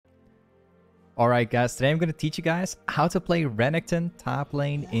Alright guys, today I'm going to teach you guys how to play Renekton top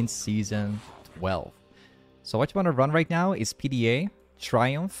lane in Season 12. So what you want to run right now is PDA,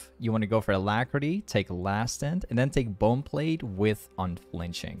 Triumph, you want to go for Alacrity, take Last Stand, and then take Bone Plate with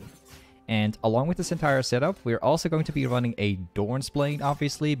Unflinching. And along with this entire setup, we're also going to be running a Dorn's Blade,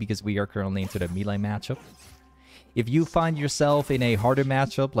 obviously, because we are currently into the melee matchup. If you find yourself in a harder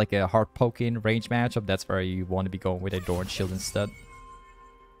matchup, like a hard poking range matchup, that's where you want to be going with a Dorn Shield instead.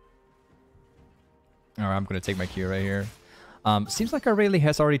 Alright, I'm going to take my Q right here. Seems like Aurelia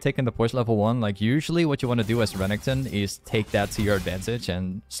has already taken the push level 1. Like, usually what you want to do as Renekton is take that to your advantage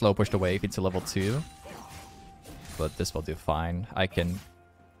and slow push the wave into level 2. But this will do fine. I can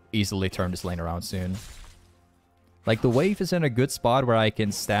easily turn this lane around soon. Like, the wave is in a good spot where I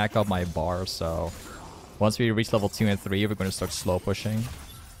can stack up my bar, so once we reach level 2 and 3, we're going to start slow pushing.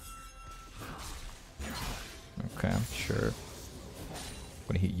 Okay, sure. I'm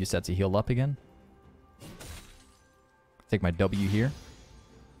going to use that to heal up again. Take my W here.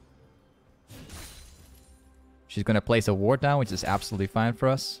 She's going to place a ward down, which is absolutely fine for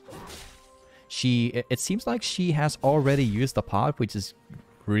us. It seems like she has already used the pot, which is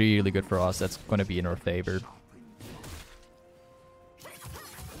really good for us. That's going to be in her favor.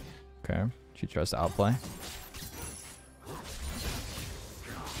 Okay, she tries to outplay.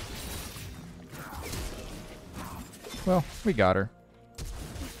 Well, we got her.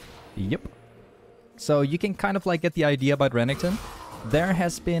 Yep. So you can kind of like get the idea about Renekton. There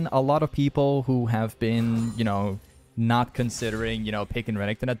has been a lot of people who have been, you know, not considering, you know, picking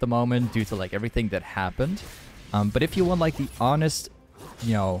Renekton at the moment due to like everything that happened. But if you want like the honest,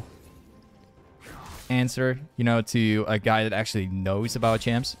 you know, answer, you know, to a guy that actually knows about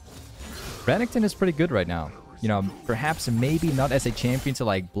champs, Renekton is pretty good right now. You know, perhaps maybe not as a champion to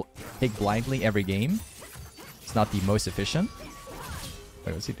like pick blindly every game. It's not the most efficient.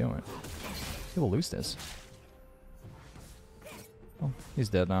 Wait, what's he doing? He will lose this. Oh, he's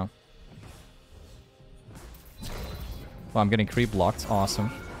dead now. Well, I'm getting creep blocked. Awesome.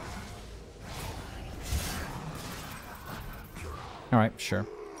 Alright, sure.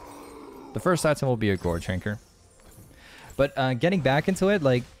 The first item will be a goredrinker. But getting back into it,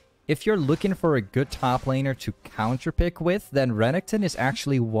 like, if you're looking for a good top laner to counter pick with, then Renekton is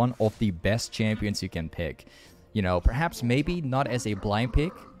actually one of the best champions you can pick. You know, perhaps maybe not as a blind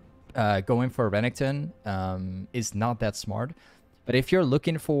pick. Going for Renekton is not that smart. But if you're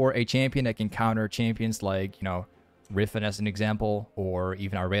looking for a champion that can counter champions like, you know, Riven as an example, or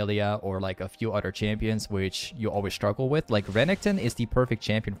even Aurelia, or like a few other champions which you always struggle with, like Renekton is the perfect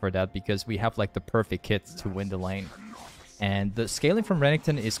champion for that because we have like the perfect kit to win the lane. And the scaling from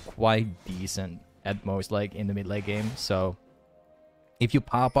Renekton is quite decent at most, like in the mid late game. So if you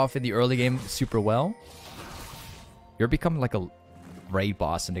pop off in the early game super well, you're becoming like a raid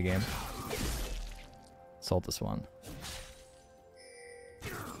boss in the game. Sold this one.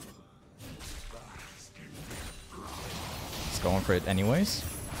 He's going for it anyways.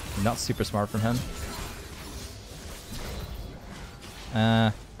 Not super smart from him.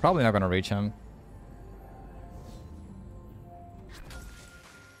 Probably not gonna reach him.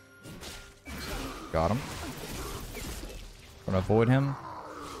 Got him. Gonna avoid him.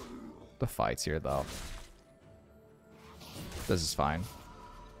 The fight's here though. This is fine.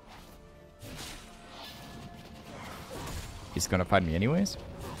 He's gonna fight me anyways.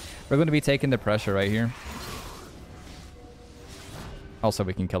 We're gonna be taking the pressure right here. Also,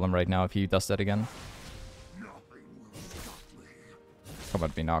 we can kill him right now if he does that again. How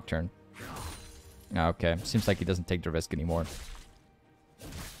about me Nocturne? Okay, seems like he doesn't take the risk anymore.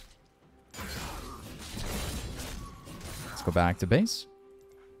 Let's go back to base.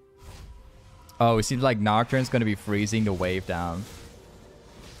 Oh, it seems like Nocturne's going to be freezing the wave down.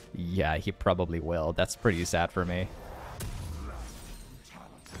 Yeah, he probably will. That's pretty sad for me.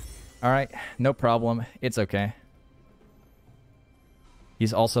 Alright, no problem. It's okay.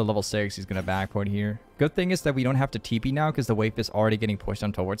 He's also level 6. He's going to backport here. Good thing is that we don't have to TP now because the wave is already getting pushed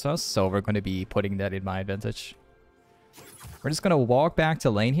on towards us. So we're going to be putting that in my advantage. We're just going to walk back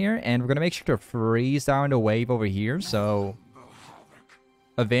to lane here. And we're going to make sure to freeze down the wave over here. So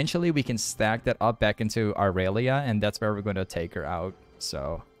eventually, we can stack that up back into Aurelia, and that's where we're going to take her out.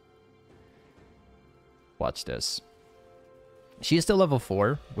 So, watch this. She's still level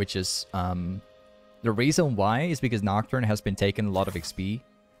 4, which is, the reason why is because Nocturne has been taking a lot of XP.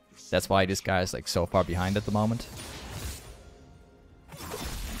 That's why this guy is, like, so far behind at the moment.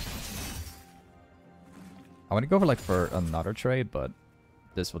 I want to go for another trade, but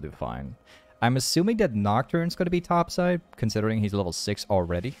this will do fine. I'm assuming that Nocturne's going to be topside, considering he's level 6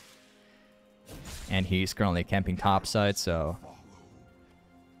 already. And he's currently camping topside, so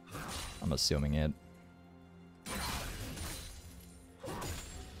I'm assuming it. I'm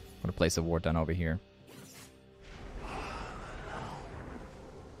gonna place a ward down over here.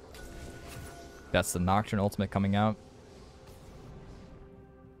 That's the Nocturne ultimate coming out.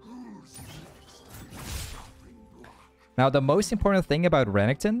 Now, the most important thing about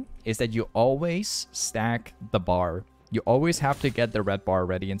Renekton is that you always stack the bar. You always have to get the red bar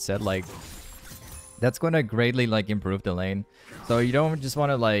ready instead. Like, that's going to greatly, like, improve the lane. So you don't just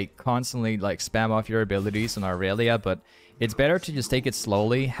want to, like, constantly, like, spam off your abilities on Aurelia, but it's better to just take it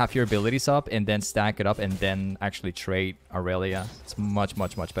slowly, have your abilities up, and then stack it up, and then actually trade Aurelia. It's much,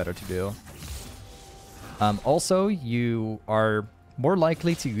 much, much better to do. Also, you are more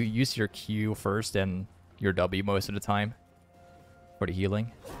likely to use your Q first than your W most of the time for the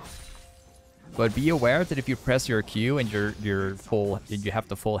healing. But be aware that if you press your Q and you have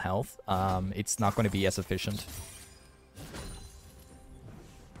the full health, it's not going to be as efficient.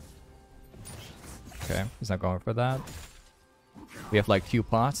 Okay, he's not going for that. We have like 2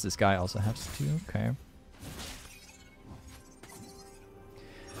 pots. This guy also has 2. Okay.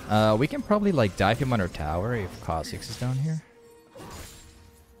 We can probably like dive him under tower if Kha'Zix is down here.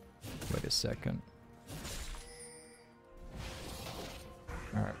 Wait a second.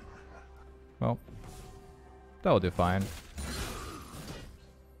 Alright. Well, that'll do fine.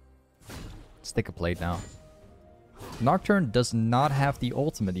 Let's take a plate now. Nocturne does not have the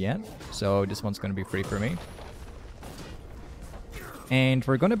ultimate yet, so this one's going to be free for me. And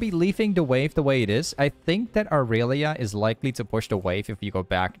we're going to be leaving the wave the way it is. I think that Aurelia is likely to push the wave if you go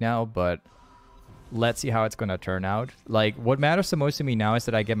back now, but let's see how it's going to turn out. Like, what matters the most to me now is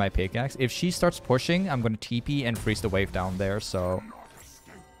that I get my pickaxe. If she starts pushing, I'm going to TP and freeze the wave down there, so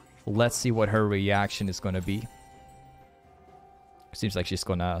let's see what her reaction is going to be. Seems like she's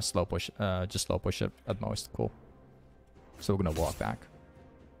going to slow push, just slow push it at most. Cool. So we're going to walk back.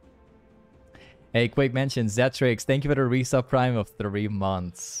 Hey, quick mention, Zetrix, thank you for the resub prime of 3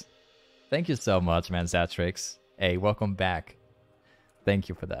 months. Thank you so much, man, Zetrix. Hey, welcome back. Thank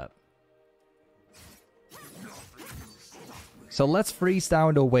you for that. So let's freeze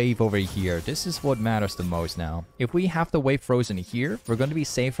down the wave over here. This is what matters the most now. If we have the wave frozen here, we're going to be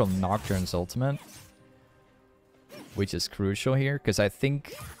safe from Nocturne's ultimate, which is crucial here, because I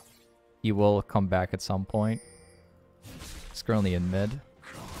think he will come back at some point. He's currently in mid.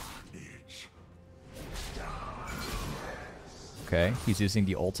 Okay, he's using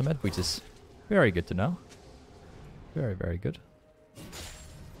the ultimate, which is very good to know. Very, very good.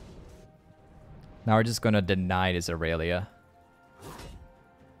 Now we're just gonna deny this Aurelia.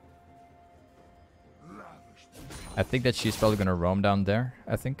 I think that she's probably gonna roam down there,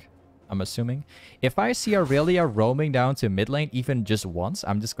 I think. I'm assuming. If I see Aurelia roaming down to mid lane even just once,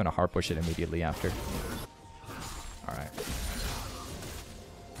 I'm just gonna hard push it immediately after. Alright.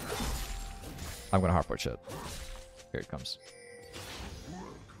 I'm gonna hard push it. Here it comes.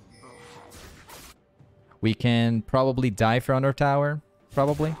 We can probably dive for under tower.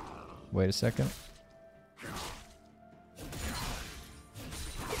 Probably. Wait a second.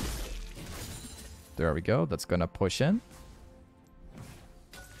 There we go. That's gonna push in.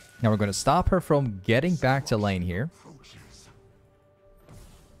 Now we're gonna stop her from getting back to lane here.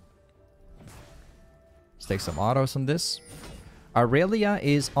 Let's take some autos on this. Aurelia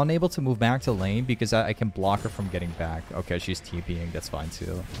is unable to move back to lane because I can block her from getting back. Okay, she's TPing. That's fine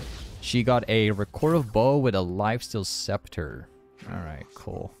too. She got a recurve bow with a lifesteal scepter. Alright,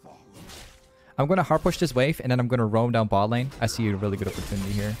 cool. I'm gonna hard push this wave and then I'm gonna roam down bot lane. I see a really good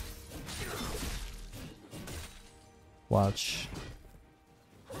opportunity here. Watch.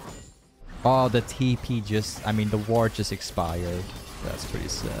 Oh, the TP just... I mean, the ward just expired. That's pretty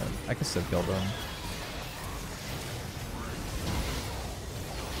sad. I can still kill them.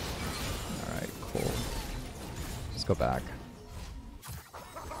 Alright, cool. Let's go back.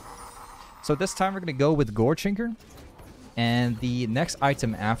 So this time we're going to go with goredrinker. And the next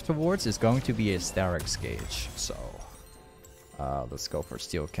item afterwards is going to be a steraks gage. So, let's go for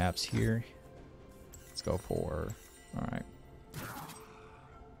steelcaps here. Let's go for... Alright.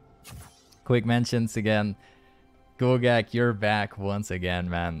 Quick mentions again. Gogak, you're back once again,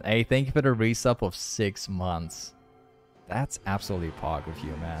 man. Hey, thank you for the resub of 6 months. That's absolutely pog of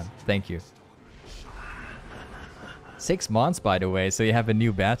you, man. Thank you. 6 months, by the way, so you have a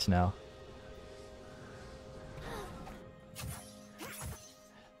new batch now.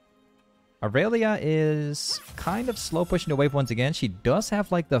 Aurelia is kind of slow pushing the wave once again. She does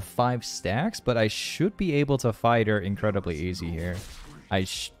have like the 5 stacks, but I should be able to fight her incredibly easy here. I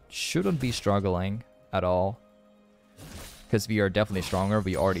shouldn't be struggling at all. Because we are definitely stronger.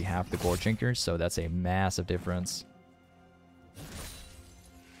 We already have the goredrinker, so that's a massive difference.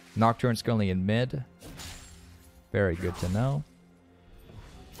 Nocturne's currently in mid. Very good to know.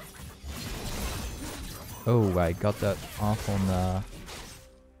 Oh, I got that off on the...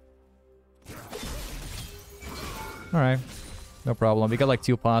 Alright. No problem. We got like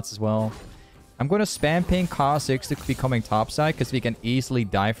 2 pots as well. I'm going to spam ping cost 6 to be coming topside because we can easily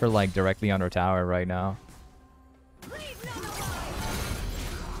die for like directly under tower right now.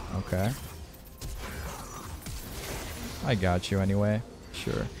 Okay. I got you anyway.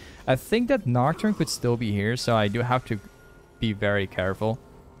 Sure. I think that Nocturne could still be here, so I do have to be very careful.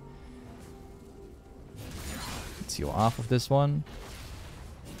 Let's heal off of this one.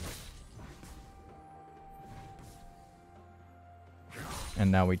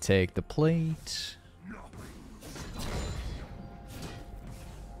 And now we take the plate.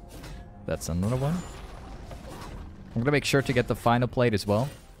 That's another one. I'm gonna make sure to get the final plate as well.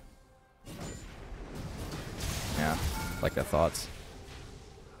 Yeah, like I thought.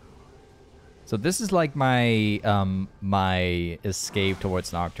 So this is like my my escape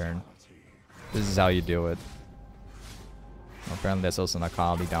towards Nocturne. This is how you do it. Apparently there's also an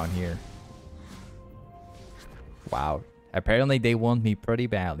Akali down here. Wow. Apparently they want me pretty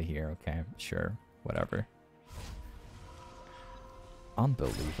badly here. Okay, sure. Whatever.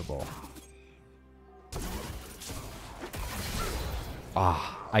 Unbelievable.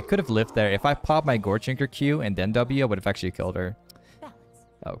 Ah, I could have lived there. If I popped my goredrinker Q and then W, I would have actually killed her.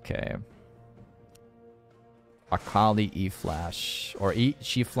 Okay. Akali E flash. Or E,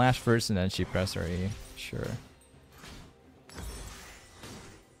 she flashed first and then she pressed her E. Sure.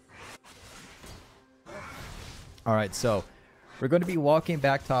 Alright, so we're going to be walking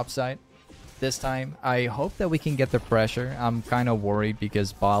back topside this time. I hope that we can get the pressure. I'm kind of worried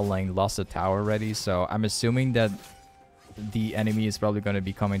because bot lane lost the tower already, so I'm assuming that the enemy is probably going to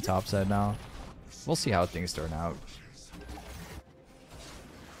be coming topside now. We'll see how things turn out.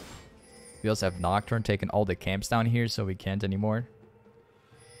 We also have Nocturne taking all the camps down here, so we can't anymore.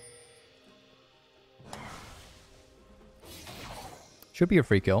 Should be a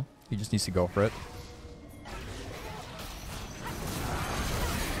free kill. He just needs to go for it.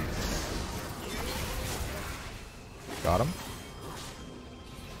 Got him.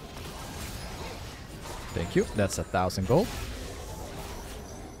 Thank you. That's 1,000 gold.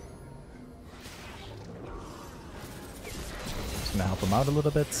 Just gonna help him out a little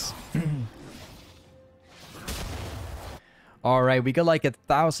bit. Alright, we got like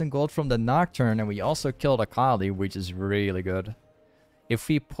 1,000 gold from the Nocturne, and we also killed Akali, which is really good. If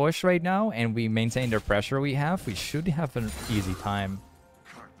we push right now and we maintain the pressure we have, we should have an easy time.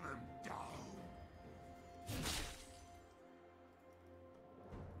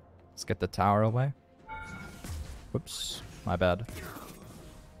 Let's get the tower away. Whoops, my bad.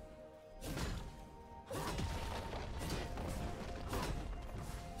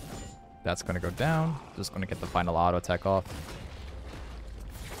 That's gonna go down. Just gonna get the final auto attack off.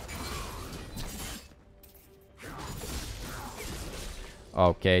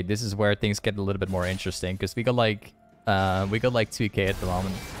 Okay, this is where things get a little bit more interesting because we got like 2k at the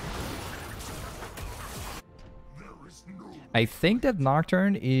moment. I think that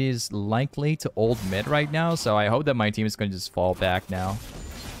Nocturne is likely to ult mid right now, so I hope that my team is going to just fall back now.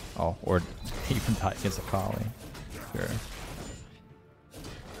 Oh, or even die against Akali. Sure.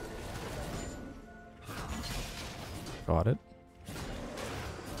 Got it.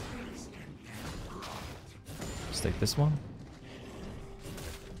 Let's take this one.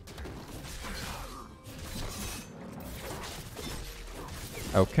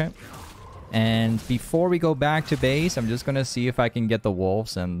 Okay. And before we go back to base, I'm just gonna see if I can get the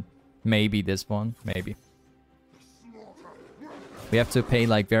wolves and maybe this one. Maybe. We have to pay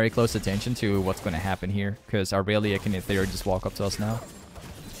like very close attention to what's gonna happen here, because Aurelia can in theory just walk up to us now.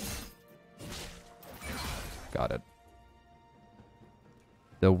 Got it.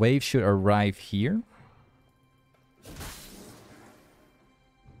 The wave should arrive here.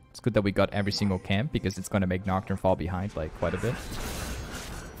 It's good that we got every single camp because it's gonna make Nocturne fall behind like quite a bit.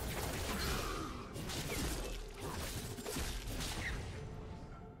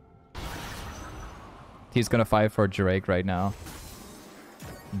 He's gonna fight for Drake right now.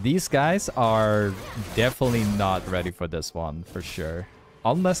 These guys are definitely not ready for this one, for sure.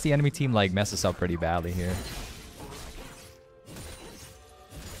 Unless the enemy team like messes up pretty badly here.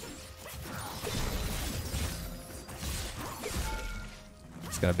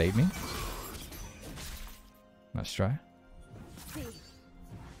 It's gonna bait me. Let's try.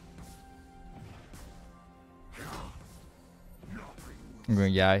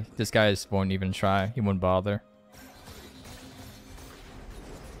 Yeah, this guy won't even try. He won't bother.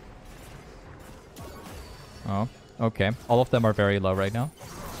 Oh, okay. All of them are very low right now.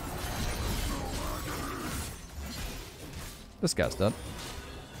 This guy's dead.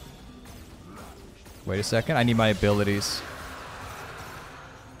 Wait a second, I need my abilities.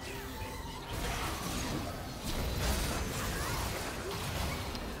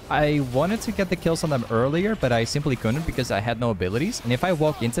 I wanted to get the kills on them earlier, but I simply couldn't because I had no abilities. And if I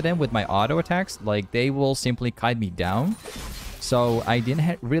walk into them with my auto attacks, like, they will simply kite me down. So I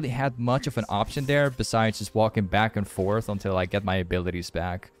didn't really have much of an option there besides just walking back and forth until I get my abilities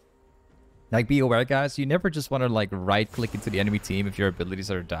back. Like, be aware, guys, you never just want to, like, right-click into the enemy team if your abilities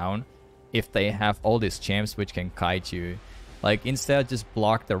are down. If they have all these champs which can kite you. Like, instead, just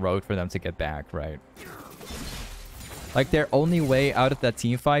block the road for them to get back, right? Like, their only way out of that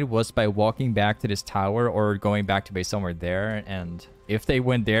team fight was by walking back to this tower or going back to base somewhere there. And if they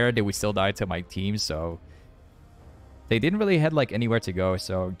went there, they would still die to my team, so... They didn't really have, like, anywhere to go,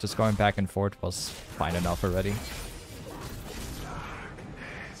 so just going back and forth was fine enough already.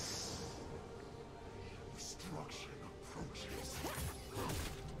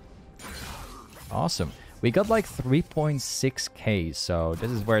 Awesome. We got, like, 3.6k, so this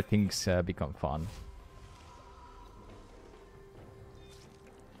is where things become fun.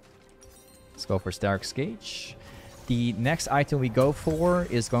 Let's go for steraks gage. The next item we go for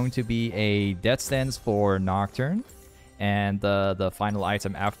is going to be a death stance for Nocturne. And the final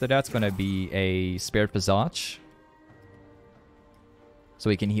item after that's going to be a spirit visage. So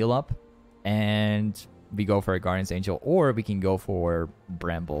we can heal up. And we go for a Guardian's Angel. Or we can go for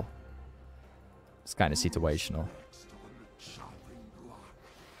Bramble. It's kind of situational.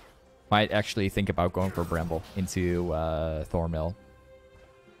 Might actually think about going for Bramble into thornmail.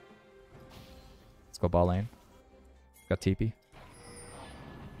 Let's go ball lane. Got TP.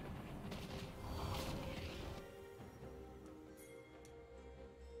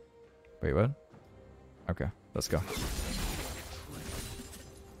 Wait, what? Okay, let's go.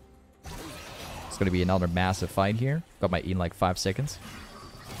 It's gonna be another massive fight here. Got my E in like 5 seconds.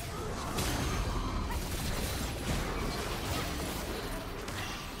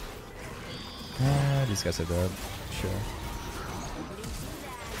 These guys are dead. Sure.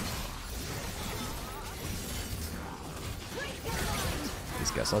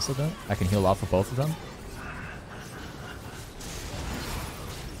 These guys also dead. I can heal off of both of them.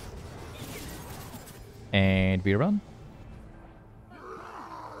 And we run.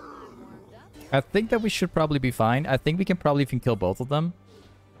 I think that we should probably be fine. I think we can probably even kill both of them.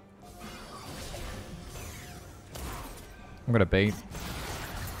 I'm gonna bait.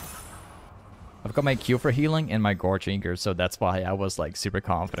 I've got my Q for healing and my goredrinker, so that's why I was like super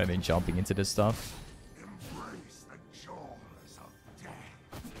confident in jumping into this stuff.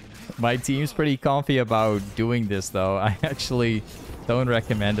 My team's pretty comfy about doing this though. I actually don't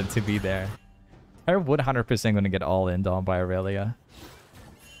recommend them to be there. They're 100% going to get all in on by Aurelia.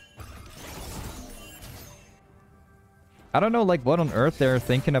 I don't know like what on earth they're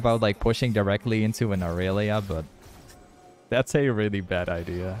thinking about like pushing directly into an Aurelia, but that's a really bad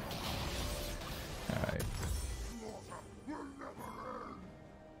idea. Alright.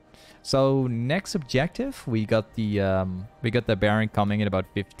 So next objective, we got the Baron coming in about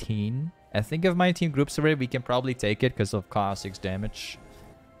 15. I think if my team groups already, we can probably take it because of cost 6 damage.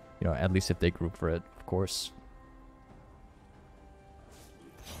 You know, at least if they group for it, of course.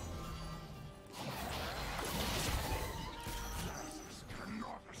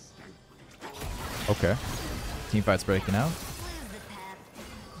 Okay. Teamfight's breaking out.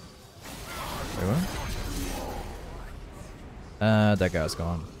 Wait, what? That guy's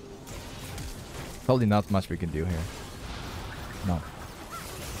gone. Probably not much we can do here. No.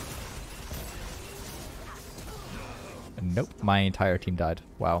 Nope, my entire team died.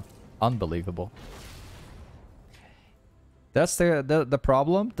 Wow. Unbelievable. That's the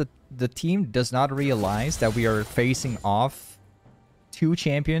problem. The team does not realize that we are facing off 2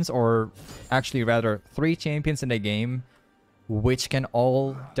 champions, or actually rather 3 champions in the game, which can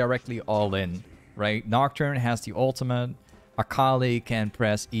all directly all in, right? Nocturne has the ultimate. Akali can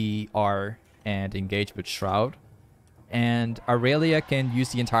press E, R, and engage with Shroud. And Aurelia can use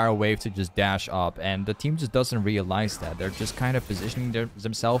the entire wave to just dash up, and the team just doesn't realize that. They're just kind of positioning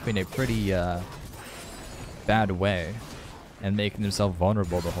themselves in a pretty bad way and making themselves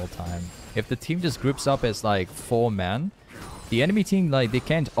vulnerable the whole time. If the team just groups up as like 4 men, the enemy team, like, they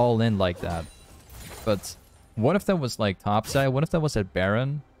can't all in like that. But one of them was like topside, one of them was at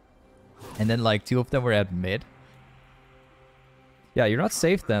Baron, and then like 2 of them were at mid. Yeah, you're not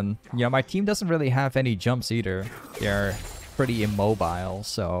safe then. You know, my team doesn't really have any jumps either. They're pretty immobile,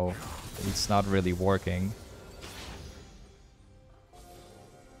 so it's not really working.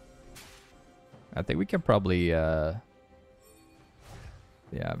 I think we can probably, yeah,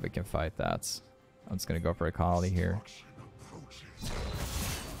 we can fight that. I'm just gonna go for a Akali here.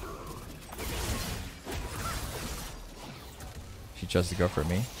 She chose to go for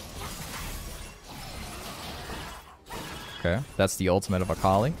me. Okay, that's the ultimate of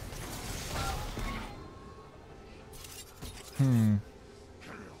Akali.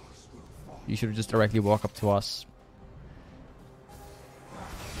 You should have just directly walk up to us.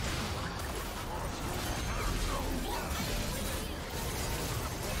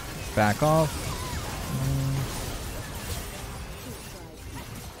 Back off.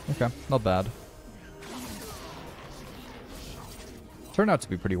 Okay, not bad. Turned out to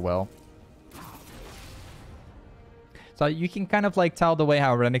be pretty well. So you can kind of like tell the way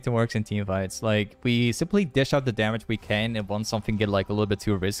how Renekton works in teamfights. Like, we simply dish out the damage we can, and once something get like a little bit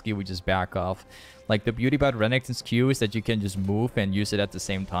too risky, we just back off. Like, the beauty about Renekton's Q is that you can just move and use it at the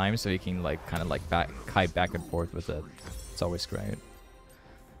same time, so you can like kind of like kite back and forth with it. It's always great.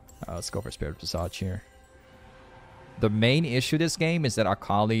 Let's go for Spirit Visage here. The main issue this game is that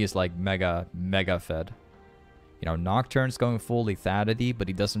Akali is like mega fed. You know, Nocturne's going full lethality, but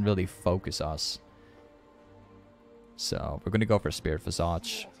he doesn't really focus us. So we're going to go for Spirit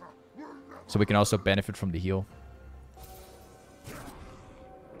Visage. So we can also benefit from the heal.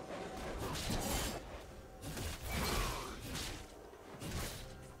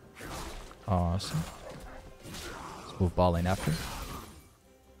 Awesome. Let's move ball lane after.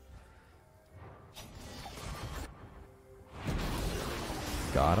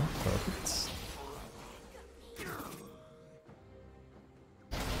 Got him. Perfect.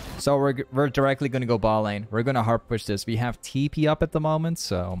 So we're directly going to go ball lane. We're going to hard push this. We have TP up at the moment,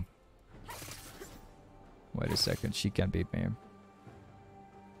 so... Wait a second. She can beat me.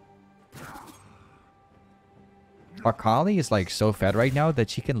 Akali is like so fed right now that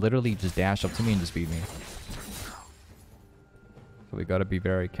she can literally just dash up to me and just beat me. So we got to be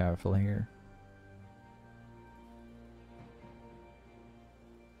very careful here.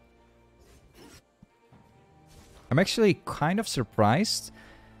 I'm actually kind of surprised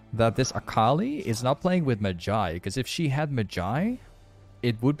that this Akali is not playing with Magi, because if she had Magi,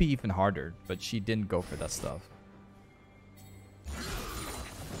 it would be even harder, but she didn't go for that stuff.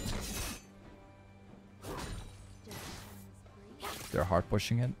 They're hard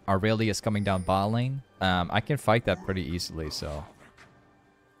pushing it. Aurelia is coming down bot lane. I can fight that pretty easily, so...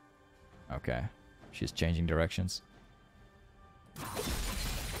 Okay. She's changing directions.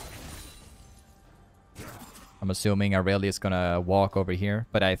 I'm assuming Aurelia is gonna walk over here,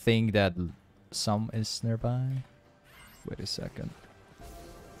 but I think that some is nearby. Wait a second.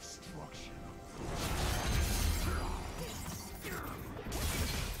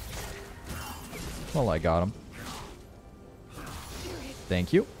 Well, I got him.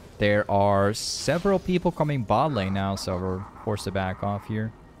 Thank you. There are several people coming bot lane now, so we're forced to back off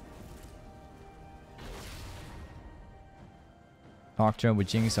here. Nocturne with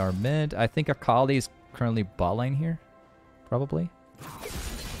Jinx are mid. I think Akali is currently bot lane here. Probably.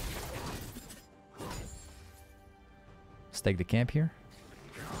 Let's take the camp here.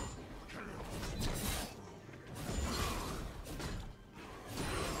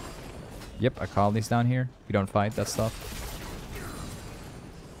 Yep, Akali's down here. We don't fight that stuff.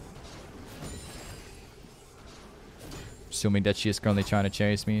 Assuming that she is currently trying to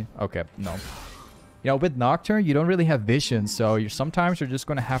chase me. Okay, no. You know, with Nocturne, you don't really have vision, so sometimes you're just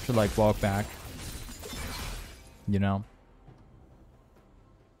gonna have to like walk back. You know?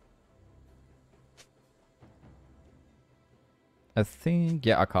 I think...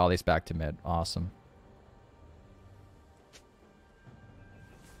 Yeah, Akali's back to mid. Awesome.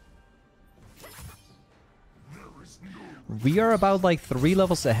 We are about like 3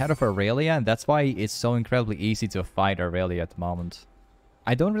 levels ahead of Aurelia, and that's why it's so incredibly easy to fight Aurelia at the moment.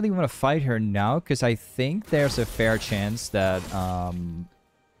 I don't really want to fight her now, because I think there's a fair chance that...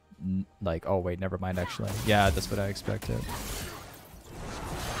 like, oh wait, never mind actually. Yeah, that's what I expected.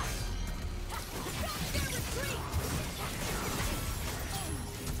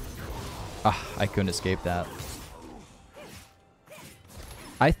 Ah, I couldn't escape that.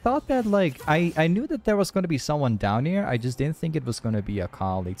 I thought that, like, I knew that there was going to be someone down here. I just didn't think it was going to be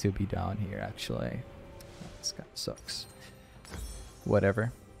Akali to be down here, actually. This kind of sucks.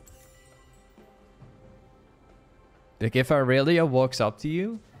 Whatever. Like, if Aurelia walks up to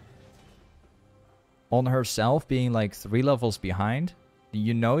you on herself being like 3 levels behind,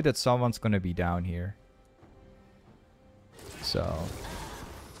 you know that someone's going to be down here. So...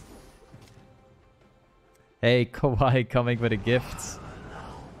 Hey, Kawaii coming with a gift.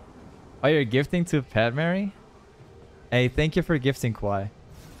 Oh, you're gifting to Pat Mary? Hey, thank you for gifting, Kawaii.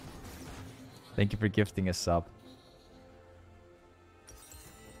 Thank you for gifting a sub.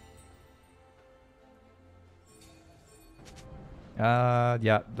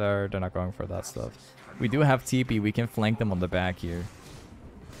 Yeah, they're not going for that stuff. We do have TP. We can flank them on the back here.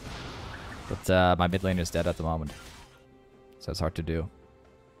 But my mid lane is dead at the moment. So it's hard to do.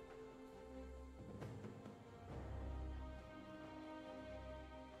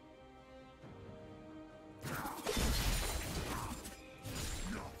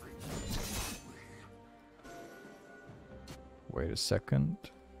 Wait a second.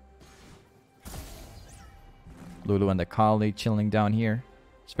 Lulu and the Kali chilling down here.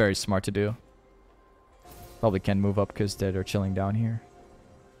 It's very smart to do. Probably can't move up because they're chilling down here.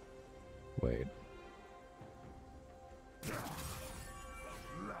 Wait.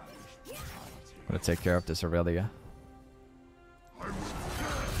 I'm gonna take care of this Aurelia.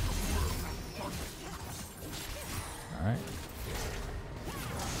 Alright.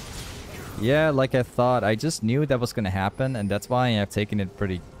 Yeah, like I thought. I just knew that was gonna happen, and that's why I've taken it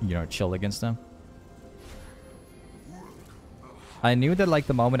pretty, chill against them. I knew that, like,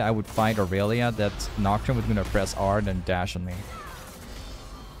 the moment I would find Aurelia, that Nocturne was gonna press R and then dash on me.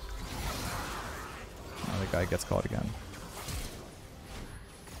 Oh, the guy gets caught again.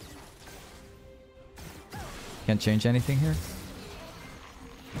 Can't change anything here.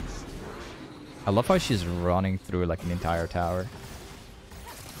 I love how she's running through, like, an entire tower.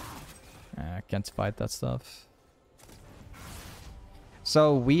 Can't fight that stuff.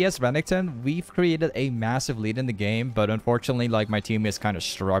 So we as Renekton, we've created a massive lead in the game, but unfortunately, like, my team is kind of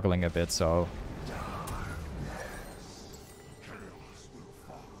struggling a bit, so...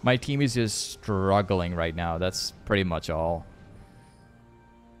 My team is just struggling right now, that's pretty much all.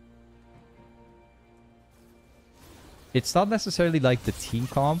 It's not necessarily like the team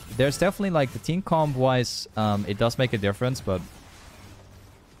comp. There's definitely, like, the team comp wise, it does make a difference, but...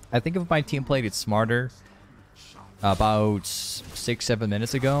 I think if my team played it smarter about 6-7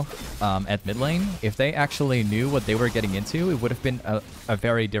 minutes ago at mid lane, if they actually knew what they were getting into, it would have been a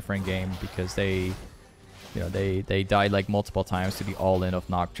very different game, because they died like multiple times to the all-in of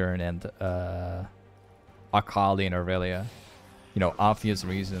Nocturne and Akali and Aurelia. Obvious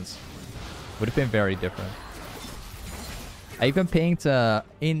reasons. Would have been very different. I even pinged,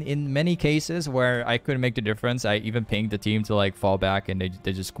 in many cases where I couldn't make the difference, I even pinged the team to, like, fall back, and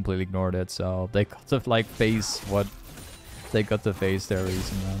they just completely ignored it. So they got to, like, face what they got to face their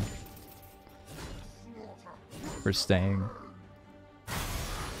reason, man. For staying.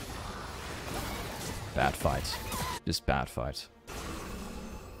 Bad fight. Just bad fight.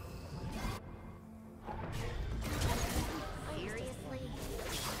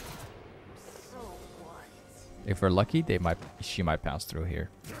 If we're lucky, she might pass through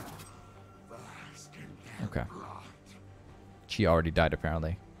here. Okay. She already died,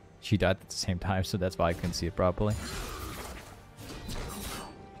 apparently. She died at the same time, so that's why I couldn't see it properly.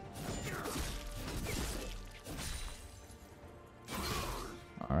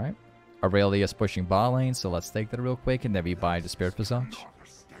 Alright. Aurelia is pushing bot lane, so let's take that real quick, and then we buy the Spirit Visage.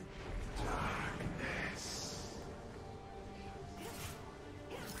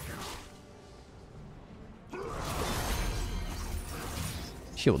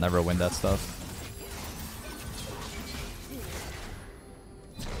 She will never win that stuff.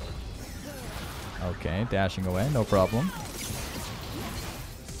 Okay, dashing away, no problem.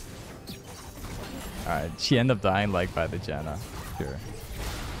 Alright, she ended up dying, like, by the Janna. Sure.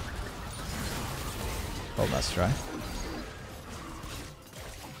 Oh, let's try.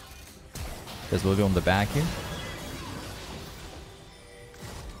 There's Lulu on the back here.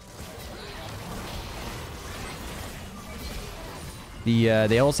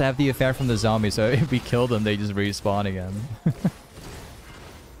 They also have the affair from the zombies, so if we kill them, they just respawn again.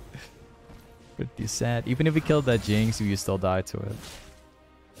 Pretty sad. Even if we killed that Jinx, we still die to it.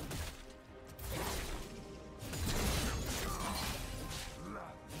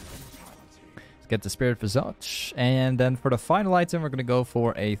 Let's get the Spirit Visage. And then for the final item, we're going to go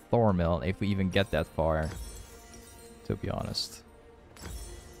for a thornmail, if we even get that far. To be honest.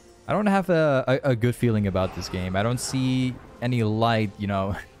 I don't have a good feeling about this game. I don't see any light,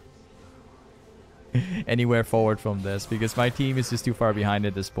 anywhere forward from this, because my team is just too far behind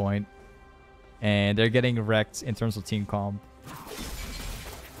at this point, and they're getting wrecked in terms of team comp.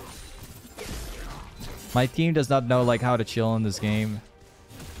 My team does not know, like, how to chill in this game.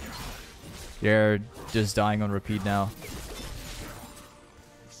 They're just dying on repeat now.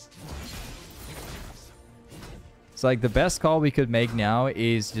 So, like, the best call we could make now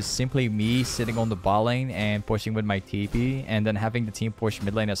is just simply me sitting on the bot lane and pushing with my TP, and then having the team push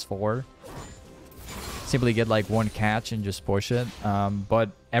mid lane S4. Simply get, like, one catch and just push it.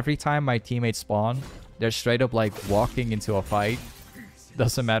 But every time my teammates spawn, they're straight up, like, walking into a fight.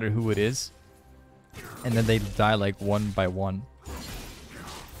 Doesn't matter who it is. And then they die, like, one by one.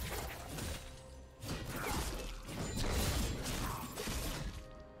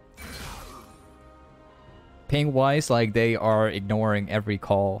 ping wise, like they are ignoring every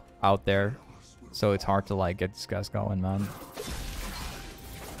call out there, so it's hard to like get these guys going, man.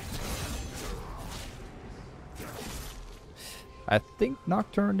 I think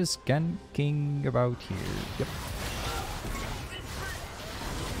Nocturne is ganking about here. Yep.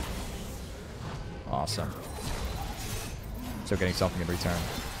 Awesome. So getting something in return.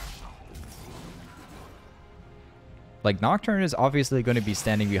 Like Nocturne is obviously going to be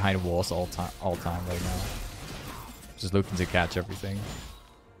standing behind walls all time right now. Just looking to catch everything.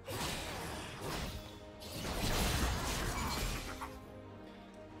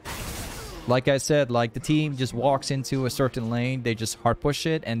 Like I said, like the team just walks into a certain lane, they just hard push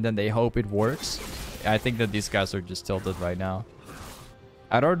it, and then they hope it works. I think that these guys are just tilted right now.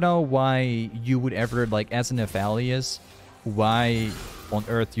 I don't know why you would ever, like, as an Aphelios, why on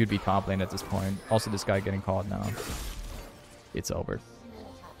earth you'd be top lane at this point. Also, this guy getting caught now. It's over.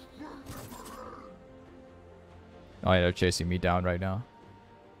 Oh yeah, they're chasing me down right now.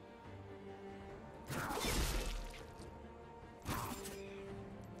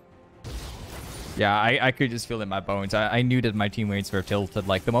 Yeah, I could just feel it in my bones. I knew that my teammates were tilted.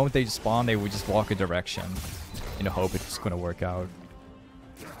 Like, the moment they spawn, they would just walk a direction in the hope it's just gonna work out.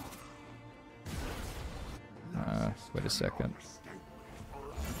 Wait a second.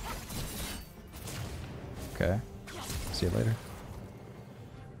 Okay. See you later.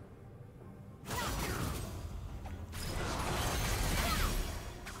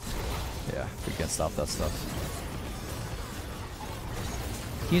 Yeah, we can stop that stuff.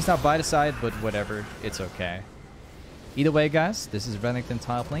 He's not by the side, but whatever. It's okay. Either way, guys, this is Renekton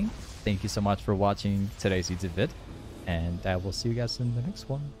Toplane. Thank you so much for watching today's YouTube vid. And I will see you guys in the next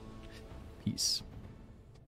one. Peace.